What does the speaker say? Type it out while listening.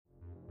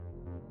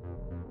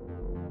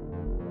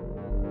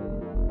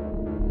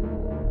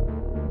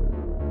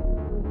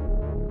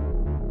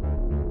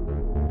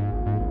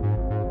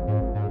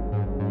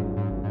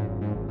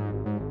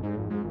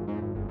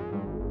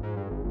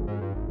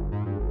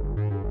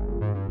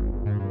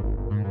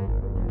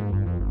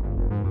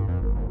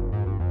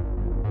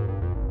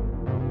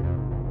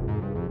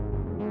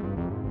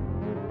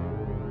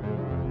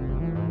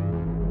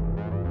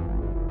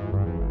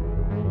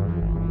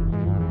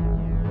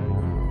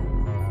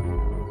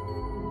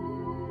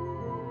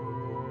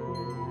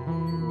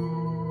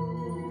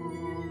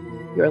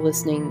You're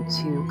listening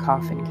to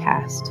Coffin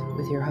Cast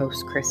with your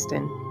host,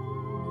 Kristen.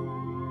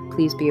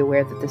 Please be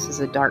aware that this is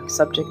a dark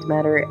subject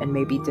matter and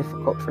may be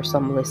difficult for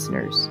some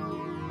listeners.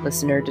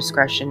 Listener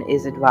discretion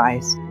is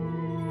advised.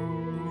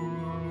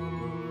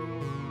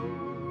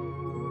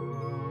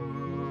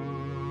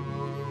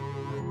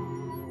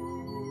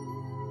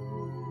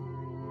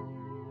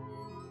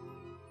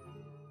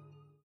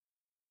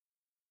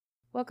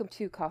 Welcome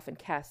to Coffin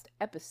Cast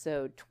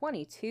episode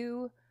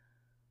 22.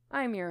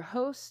 I'm your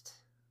host,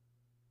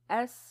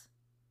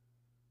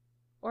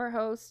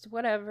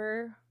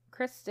 whatever,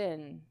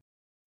 Kristen.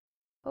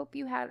 Hope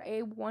you had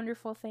a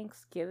wonderful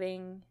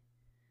Thanksgiving.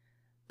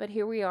 But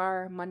here we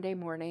are, Monday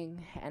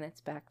morning, and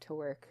it's back to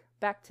work,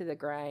 back to the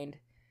grind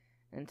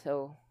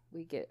until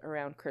we get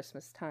around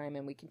Christmas time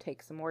and we can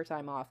take some more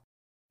time off.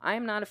 I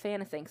am not a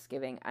fan of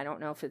Thanksgiving. I don't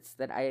know if it's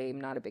that I am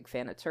not a big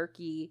fan of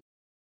turkey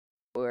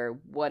or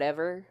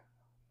whatever,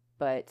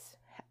 but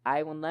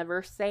I will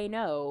never say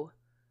no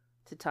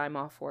to time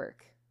off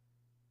work.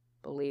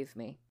 Believe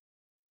me.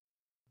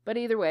 But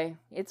either way,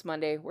 it's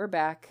Monday, we're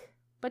back,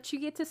 but you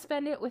get to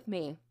spend it with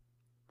me.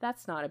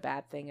 That's not a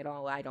bad thing at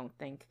all, I don't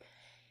think.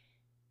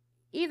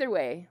 Either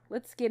way,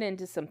 let's get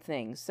into some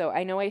things. So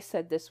I know I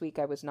said this week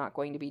I was not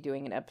going to be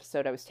doing an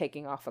episode. I was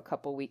taking off a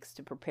couple weeks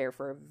to prepare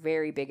for a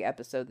very big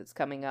episode that's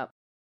coming up.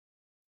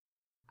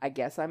 I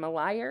guess I'm a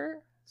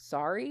liar.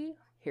 Sorry.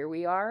 Here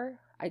we are.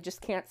 I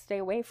just can't stay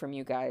away from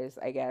you guys,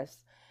 I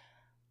guess.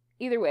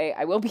 Either way,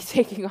 I will be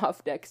taking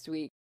off next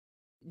week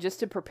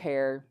just to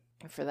prepare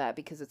for that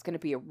because it's going to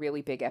be a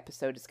really big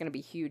episode. It's going to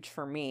be huge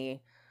for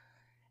me,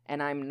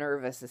 and I'm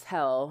nervous as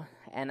hell,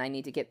 and I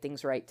need to get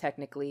things right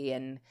technically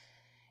and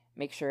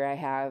make sure I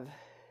have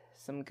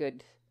some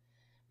good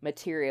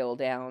material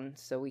down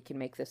so we can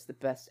make this the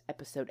best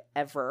episode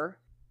ever.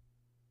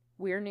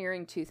 We're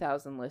nearing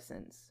 2,000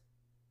 listens.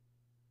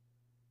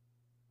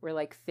 We're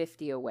like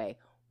 50 away.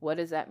 What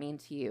does that mean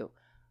to you?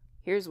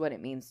 Here's what it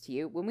means to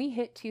you. When we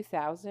hit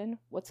 2,000,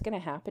 what's going to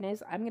happen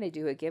is I'm going to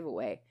do a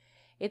giveaway.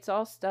 It's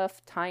all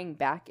stuff tying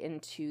back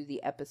into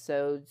the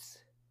episodes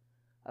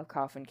of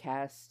Coffin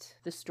Cast,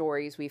 the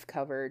stories we've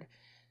covered.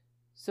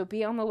 So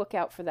be on the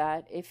lookout for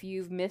that. If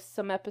you've missed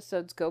some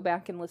episodes, go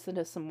back and listen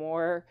to some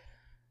more.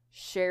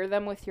 Share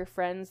them with your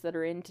friends that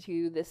are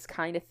into this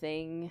kind of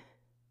thing.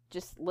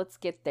 Just let's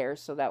get there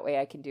so that way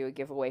I can do a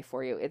giveaway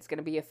for you. It's going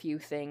to be a few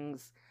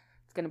things.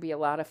 It's going to be a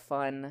lot of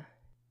fun.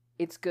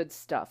 It's good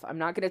stuff. I'm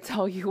not going to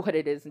tell you what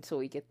it is until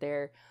we get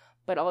there.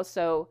 But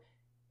also,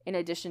 in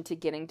addition to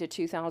getting to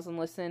 2,000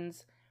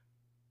 listens,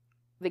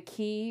 the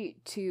key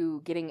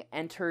to getting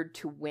entered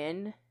to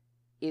win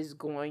is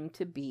going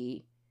to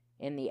be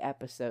in the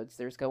episodes.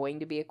 There's going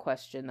to be a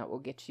question that will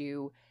get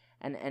you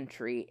an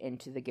entry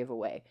into the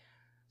giveaway.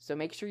 So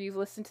make sure you've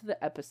listened to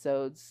the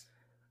episodes,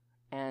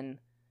 and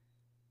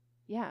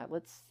yeah,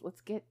 let's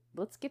get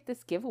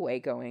this giveaway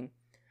going.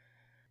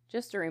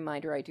 Just a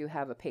reminder, I do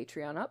have a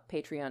Patreon up,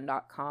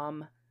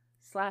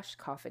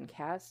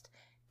 patreon.com/coffincast.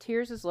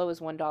 Tiers as low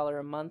as $1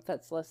 a month.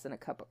 That's less than a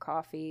cup of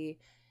coffee,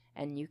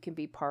 and you can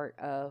be part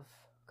of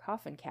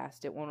Coffin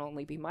Cast. It won't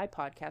only be my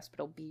podcast, but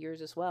it'll be yours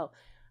as well.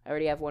 I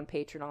already have one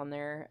patron on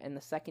there in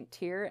the second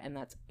tier, and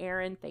that's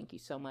Aaron. Thank you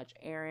so much,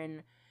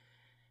 Aaron.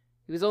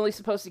 He was only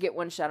supposed to get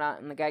one shout out,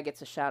 and the guy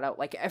gets a shout out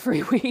like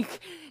every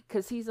week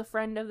because he's a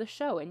friend of the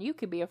show, and you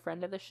could be a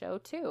friend of the show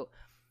too.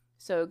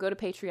 So go to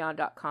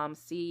patreon.com,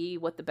 see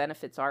what the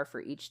benefits are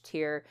for each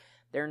tier.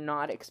 They're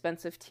not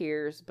expensive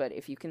tiers, but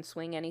if you can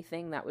swing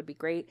anything, that would be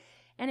great.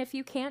 And if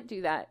you can't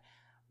do that,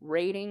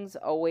 ratings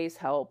always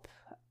help.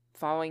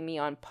 Following me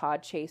on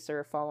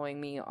Podchaser,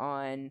 following me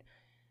on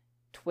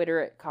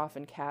Twitter at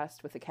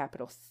CoffinCast with a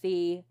capital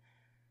C.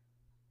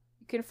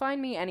 You can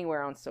find me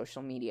anywhere on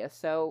social media,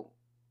 so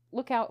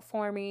look out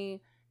for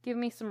me. Give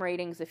me some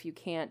ratings if you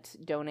can't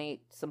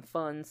donate some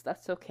funds.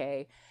 That's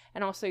okay.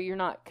 And also, you're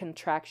not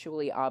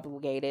contractually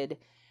obligated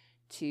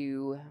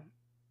to,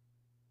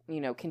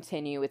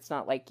 continue. It's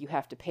not like you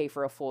have to pay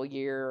for a full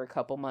year or a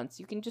couple months.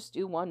 You can just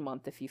do 1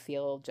 month if you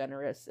feel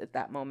generous at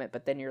that moment.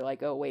 But then you're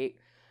like, oh, wait,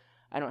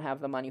 I don't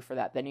have the money for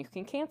that. Then you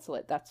can cancel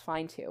it. That's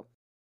fine, too.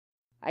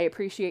 I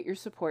appreciate your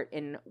support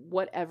in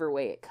whatever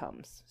way it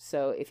comes.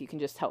 So if you can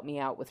just help me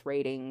out with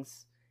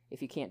ratings,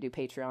 if you can't do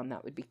Patreon,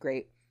 that would be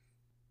great.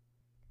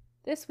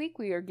 This week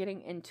we are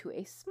getting into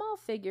a small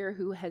figure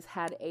who has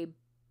had a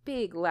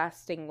big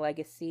lasting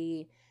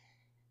legacy,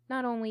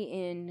 not only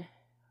in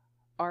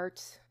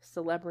art,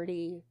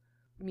 celebrity,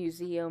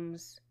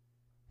 museums,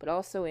 but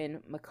also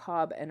in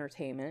macabre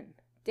entertainment,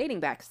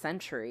 dating back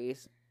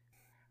centuries.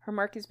 Her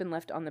mark has been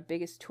left on the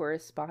biggest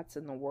tourist spots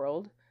in the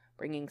world,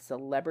 bringing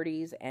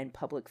celebrities and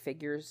public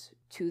figures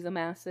to the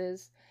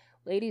masses.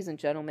 Ladies and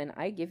gentlemen,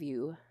 I give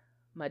you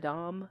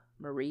Madame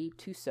Marie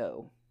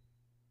Tussaud.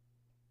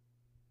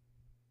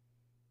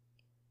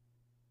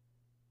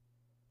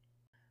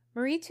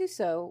 Marie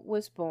Tussaud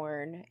was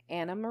born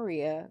Anna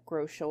Maria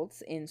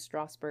Groscholz in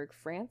Strasbourg,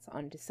 France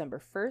on December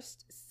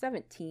 1st,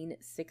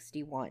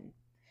 1761.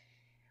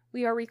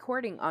 We are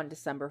recording on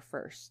December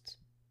 1st.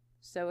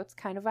 So it's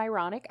kind of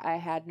ironic. I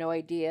had no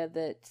idea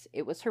that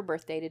it was her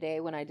birthday today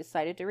when I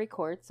decided to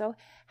record. So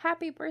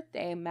happy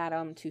birthday,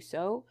 Madame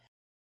Tussaud.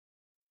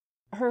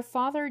 Her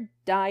father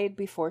died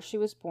before she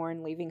was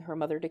born, leaving her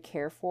mother to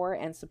care for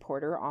and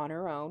support her on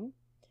her own.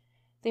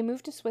 They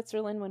moved to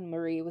Switzerland when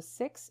Marie was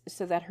 6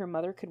 so that her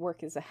mother could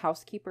work as a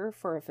housekeeper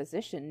for a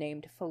physician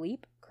named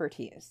Philippe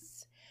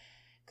Curtius.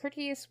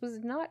 Curtius was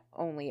not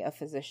only a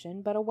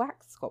physician, but a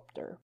wax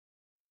sculptor.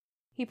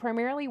 He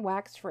primarily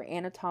waxed for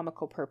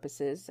anatomical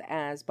purposes,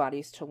 as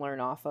bodies to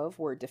learn off of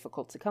were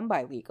difficult to come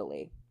by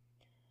legally.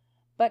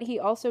 But he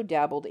also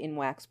dabbled in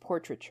wax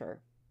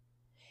portraiture.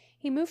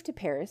 He moved to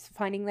Paris,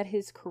 finding that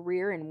his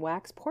career in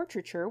wax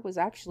portraiture was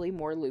actually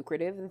more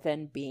lucrative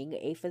than being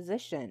a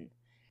physician.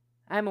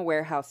 I'm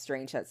aware how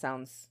strange that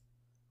sounds,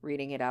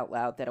 reading it out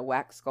loud, that a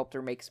wax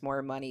sculptor makes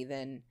more money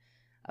than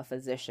a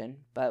physician,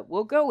 but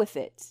we'll go with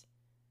it.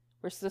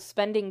 We're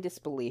suspending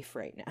disbelief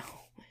right now.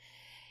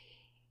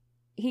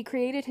 He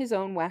created his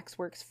own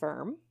waxworks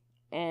firm,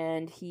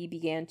 and he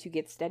began to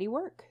get steady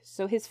work.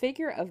 So his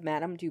figure of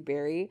Madame du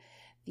Barry,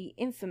 the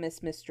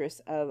infamous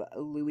mistress of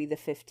Louis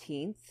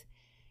XV,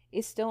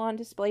 is still on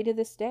display to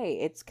this day.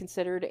 It's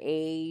considered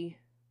a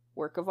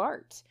work of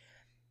art.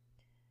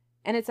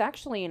 And it's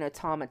actually an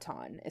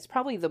automaton. It's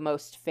probably the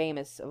most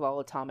famous of all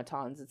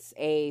automatons. It's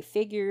a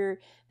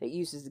figure that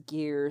uses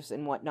gears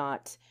and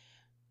whatnot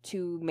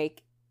to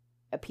make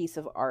a piece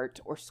of art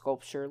or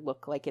sculpture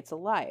look like it's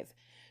alive.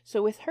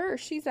 So with her,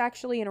 she's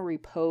actually in a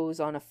repose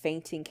on a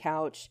fainting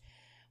couch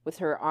with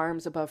her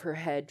arms above her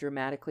head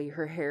dramatically,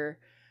 her hair,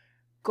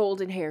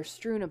 golden hair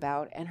strewn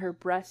about, and her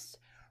breast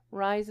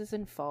rises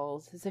and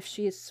falls as if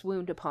she has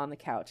swooned upon the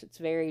couch. It's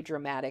very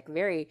dramatic,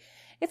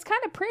 it's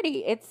kind of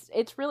pretty.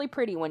 It's really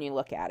pretty when you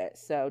look at it.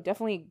 So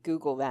definitely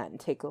Google that and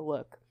take a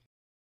look.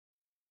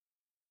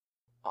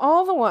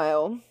 All the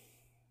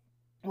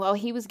while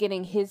he was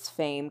getting his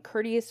fame,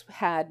 Curtius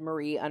had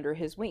Marie under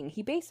his wing.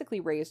 He basically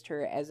raised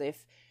her as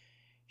if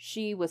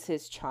she was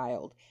his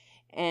child,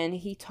 and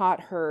he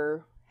taught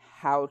her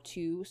how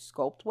to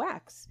sculpt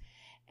wax.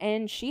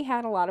 And she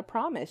had a lot of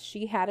promise.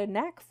 She had a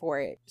knack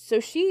for it. So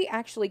she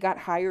actually got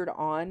hired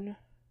on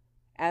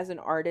as an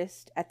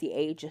artist at the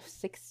age of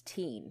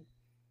 16.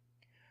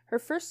 Her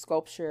first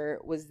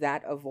sculpture was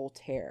that of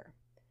Voltaire.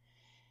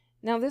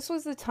 Now, this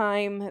was the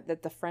time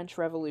that the French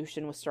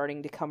Revolution was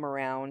starting to come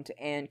around,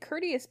 and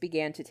Curtius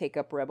began to take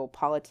up rebel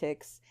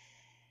politics,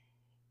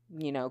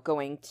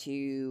 going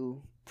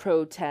to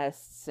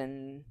protests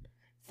and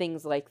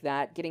things like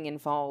that, getting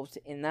involved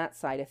in that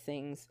side of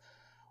things,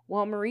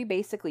 while Marie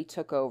basically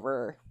took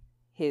over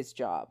his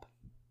job.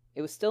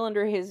 It was still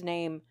under his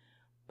name,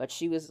 but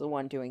she was the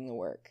one doing the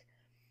work.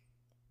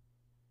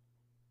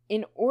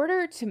 In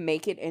order to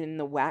make it in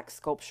the wax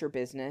sculpture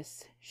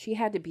business, she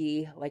had to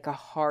be like a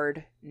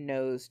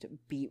hard-nosed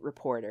beat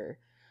reporter.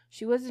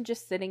 She wasn't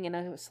just sitting in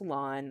a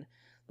salon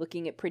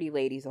looking at pretty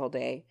ladies all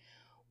day.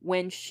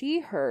 When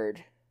she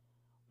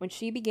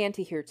began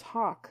to hear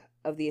talk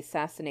of the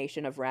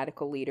assassination of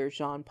radical leader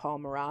Jean-Paul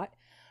Marat,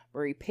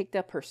 Marie picked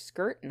up her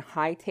skirt and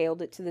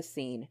hightailed it to the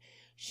scene.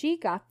 She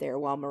got there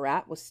while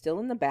Marat was still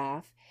in the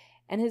bath,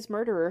 and his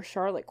murderer,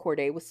 Charlotte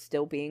Corday, was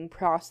still being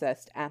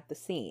processed at the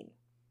scene.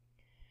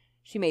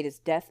 She made his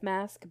death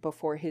mask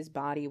before his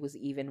body was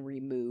even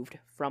removed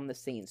from the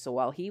scene. So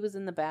while he was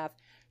in the bath,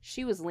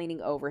 she was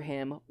leaning over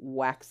him,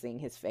 waxing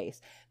his face.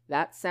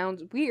 That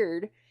sounds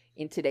weird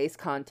in today's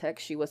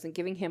context. She wasn't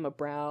giving him a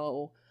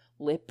brow,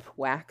 lip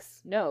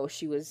wax. No,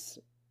 she was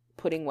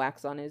putting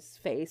wax on his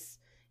face,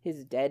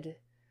 his dead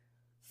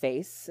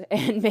face,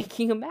 and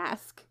making a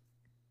mask.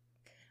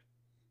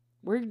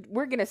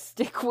 We're gonna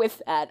stick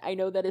with that. I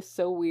know that is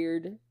so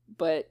weird,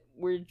 but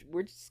we're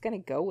just gonna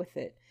go with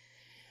it.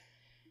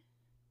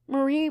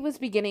 Marie was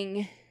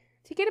beginning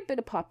to get a bit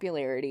of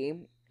popularity,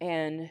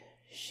 and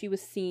she was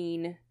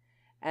seen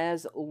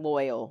as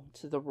loyal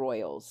to the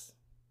royals.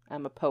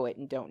 I'm a poet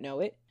and don't know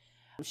it.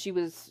 She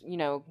was,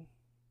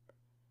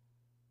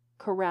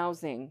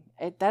 carousing.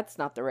 That's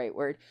not the right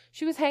word.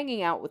 She was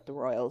hanging out with the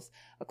royals.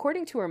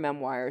 According to her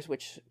memoirs,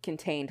 which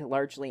contained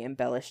largely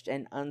embellished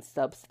and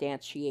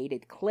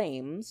unsubstantiated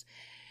claims,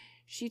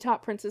 she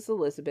taught Princess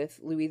Elizabeth,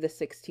 Louis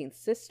XVI's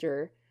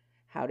sister,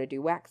 how to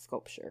do wax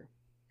sculpture.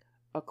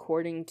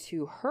 According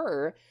to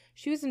her,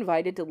 she was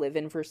invited to live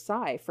in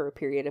Versailles for a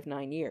period of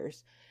 9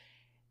 years.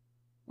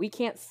 We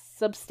can't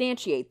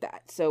substantiate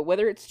that, so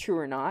whether it's true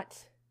or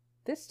not,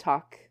 this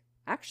talk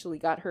actually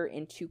got her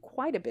into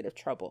quite a bit of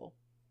trouble.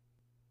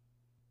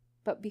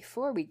 But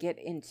before we get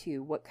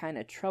into what kind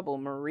of trouble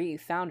Marie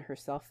found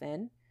herself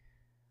in,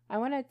 I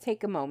want to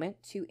take a moment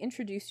to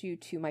introduce you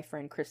to my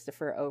friend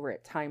Christopher over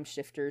at Time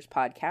Shifters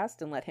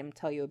Podcast and let him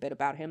tell you a bit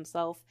about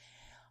himself.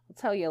 I'll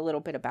tell you a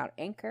little bit about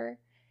Anchor,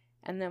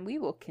 and then we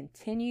will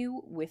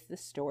continue with the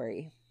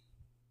story.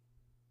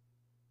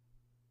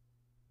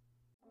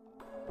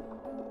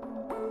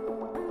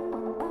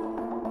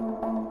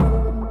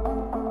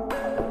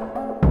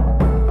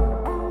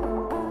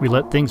 We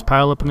let things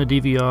pile up in the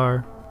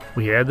DVR,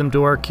 we add them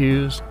to our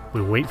queues,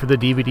 we wait for the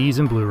DVDs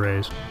and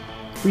Blu-rays.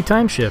 We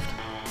time shift.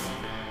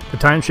 The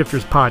Time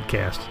Shifters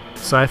Podcast.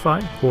 Sci-fi,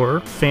 horror,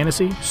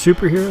 fantasy,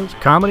 superheroes,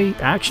 comedy,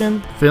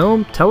 action,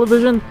 film,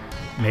 television,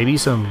 maybe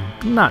some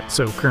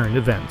not-so-current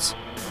events.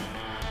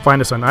 Find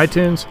us on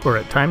iTunes or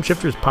at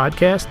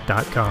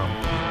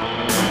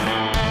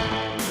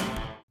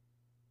timeshifterspodcast.com.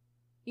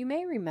 You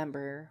may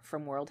remember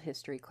from world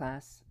history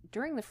class,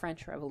 during the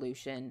French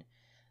Revolution,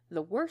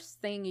 the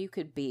worst thing you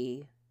could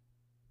be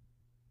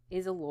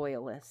is a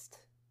loyalist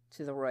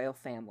to the royal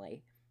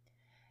family.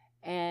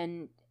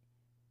 And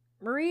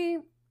Marie,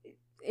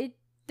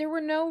 there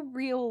were no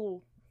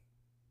real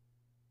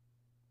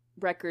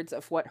records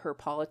of what her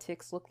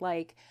politics looked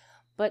like,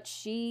 but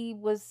she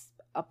was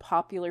a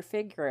popular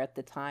figure at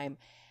the time,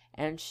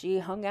 and she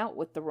hung out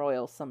with the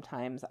royals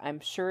sometimes. I'm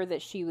sure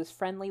that she was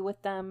friendly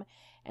with them,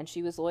 and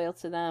she was loyal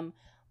to them,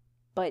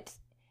 but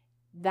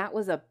that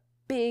was a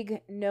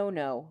big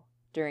no-no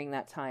during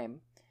that time.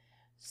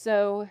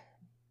 So,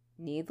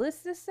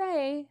 needless to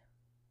say,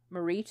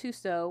 Marie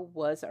Tussaud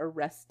was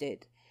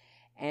arrested,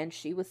 and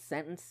she was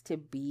sentenced to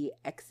be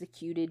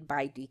executed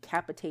by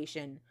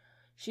decapitation.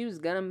 She was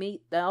gonna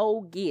meet the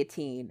old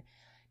guillotine.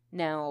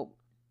 Now,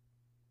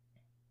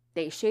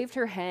 they shaved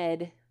her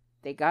head,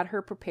 they got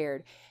her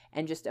prepared,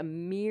 and just a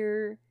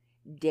mere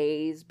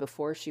days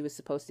before she was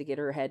supposed to get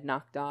her head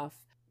knocked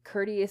off,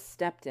 Curtius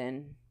stepped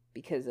in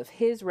because of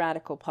his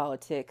radical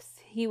politics.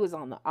 He was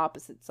on the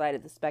opposite side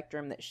of the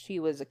spectrum that she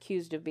was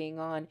accused of being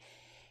on.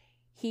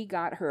 He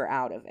got her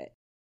out of it.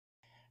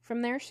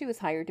 From there, she was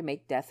hired to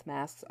make death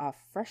masks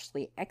off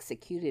freshly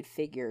executed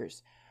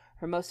figures,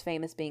 her most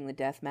famous being the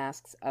death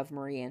masks of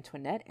Marie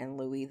Antoinette and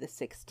Louis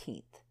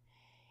XVI.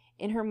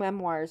 In her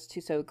memoirs,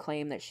 Tussaud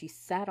claimed that she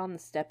sat on the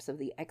steps of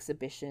the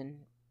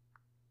exhibition,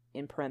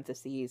 in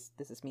parentheses,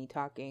 this is me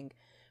talking,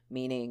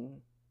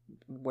 meaning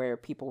where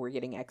people were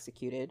getting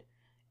executed,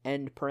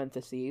 end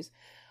parentheses,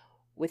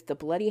 with the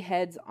bloody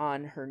heads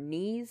on her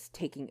knees,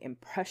 taking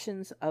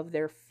impressions of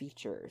their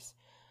features.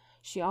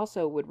 She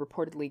also would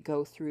reportedly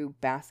go through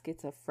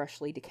baskets of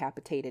freshly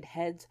decapitated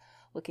heads,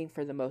 looking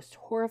for the most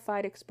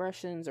horrified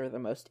expressions or the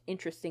most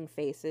interesting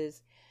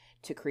faces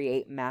to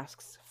create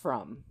masks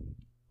from.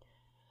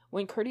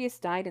 When Curtius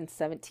died in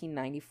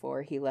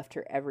 1794, he left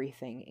her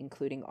everything,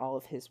 including all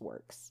of his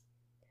works.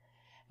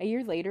 A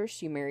year later,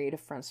 she married a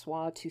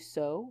Francois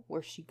Tussaud,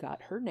 where she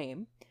got her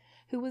name,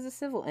 who was a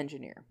civil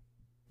engineer.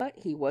 But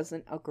he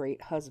wasn't a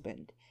great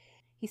husband.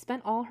 He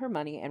spent all her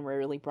money and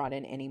rarely brought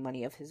in any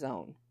money of his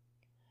own.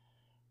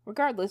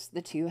 Regardless,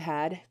 the two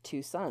had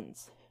 2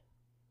 sons.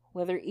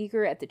 Whether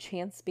eager at the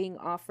chance being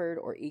offered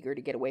or eager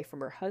to get away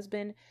from her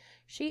husband,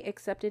 she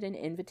accepted an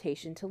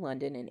invitation to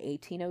London in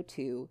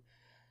 1802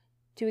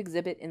 to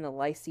exhibit in the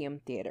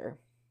Lyceum Theatre.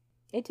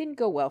 It didn't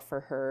go well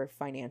for her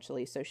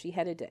financially, so she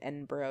headed to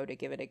Edinburgh to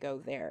give it a go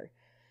there.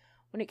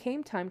 When it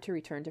came time to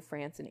return to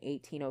France in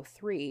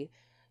 1803,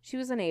 she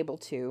was unable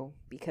to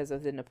because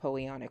of the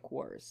Napoleonic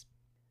Wars.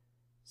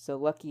 So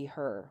lucky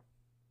her.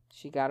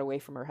 She got away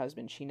from her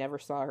husband. She never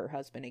saw her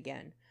husband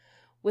again.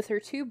 With her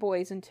 2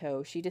 boys in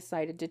tow, she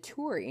decided to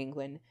tour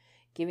England,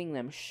 giving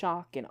them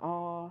shock and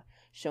awe,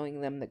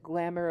 showing them the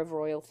glamour of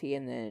royalty,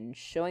 and then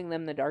showing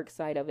them the dark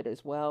side of it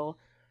as well,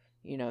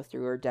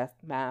 through her death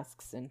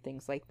masks and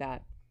things like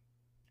that.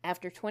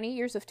 After 20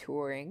 years of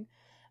touring,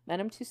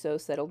 Madame Tussaud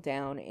settled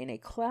down in a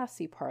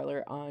classy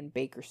parlor on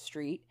Baker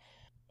Street,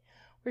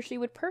 where she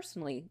would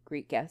personally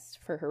greet guests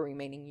for her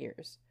remaining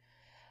years.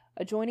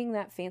 Adjoining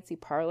that fancy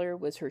parlor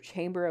was her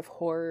chamber of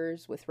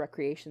horrors with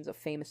recreations of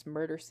famous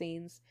murder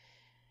scenes.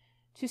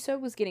 Tussaud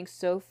was getting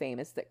so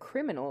famous that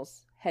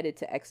criminals headed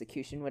to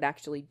execution would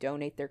actually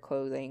donate their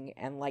clothing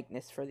and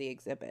likeness for the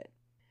exhibit.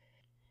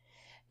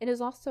 It is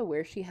also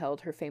where she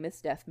held her famous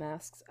death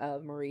masks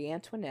of Marie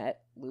Antoinette,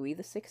 Louis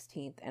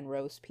XVI, and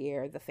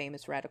Robespierre, the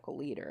famous radical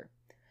leader.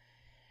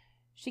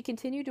 She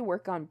continued to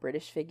work on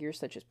British figures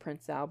such as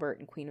Prince Albert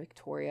and Queen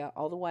Victoria,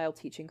 all the while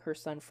teaching her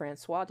son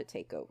Francois to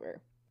take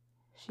over.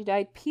 She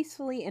died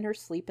peacefully in her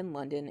sleep in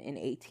London in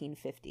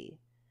 1850.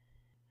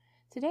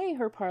 Today,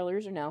 her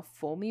parlors are now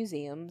full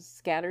museums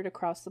scattered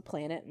across the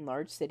planet in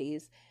large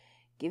cities,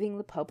 giving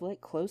the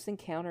public close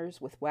encounters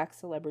with wax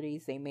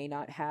celebrities they may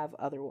not have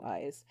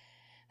otherwise.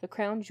 The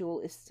crown jewel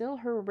is still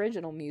her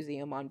original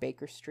museum on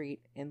Baker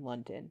Street in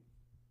London.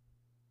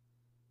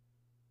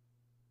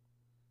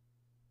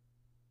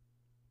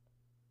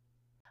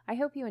 I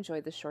hope you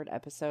enjoyed this short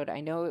episode.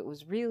 I know it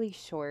was really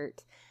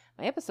short.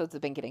 My episodes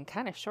have been getting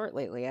kind of short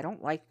lately. I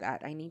don't like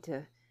that. I need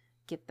to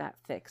get that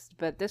fixed.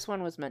 But this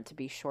one was meant to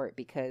be short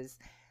because,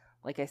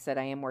 like I said,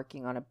 I am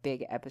working on a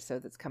big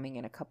episode that's coming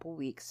in a couple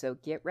weeks. So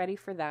get ready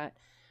for that.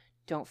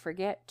 Don't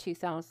forget,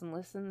 2,000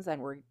 listens,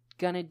 and we're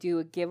going to do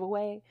a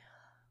giveaway.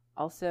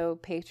 Also,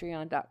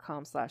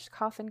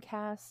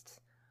 patreon.com/coffincast.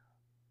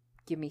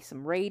 Give me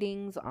some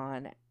ratings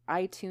on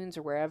iTunes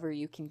or wherever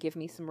you can give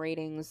me some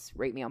ratings.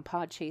 Rate me on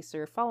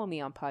Podchaser. Follow me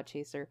on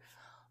Podchaser.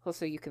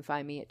 Also, you can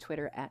find me at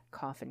Twitter at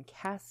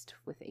CoffinCast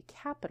with a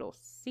capital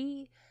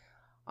C,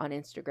 on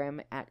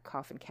Instagram at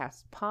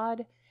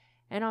CoffinCastPod,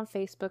 and on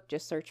Facebook,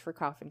 just search for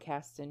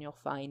CoffinCast and you'll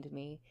find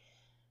me.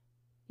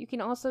 You can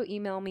also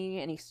email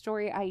me any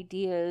story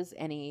ideas,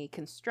 any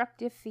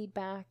constructive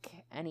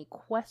feedback, any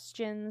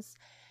questions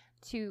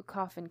to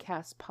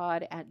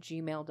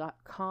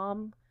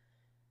coffincastpod@gmail.com.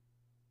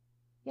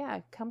 Yeah,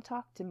 come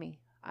talk to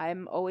me.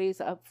 I'm always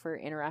up for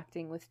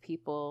interacting with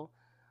people.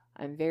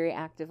 I'm very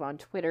active on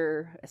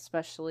Twitter,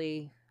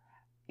 especially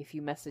if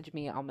you message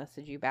me, I'll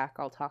message you back.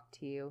 I'll talk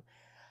to you.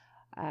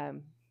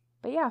 But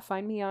yeah,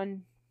 find me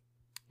on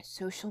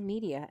social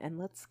media and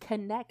let's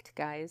connect,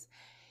 guys.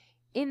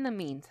 In the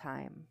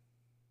meantime,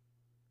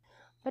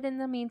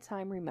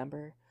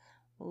 remember,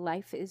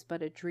 life is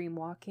but a dream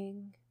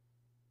walking,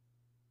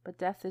 but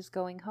death is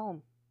going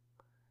home.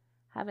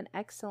 Have an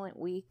excellent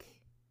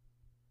week.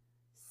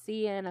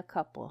 See you in a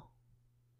couple.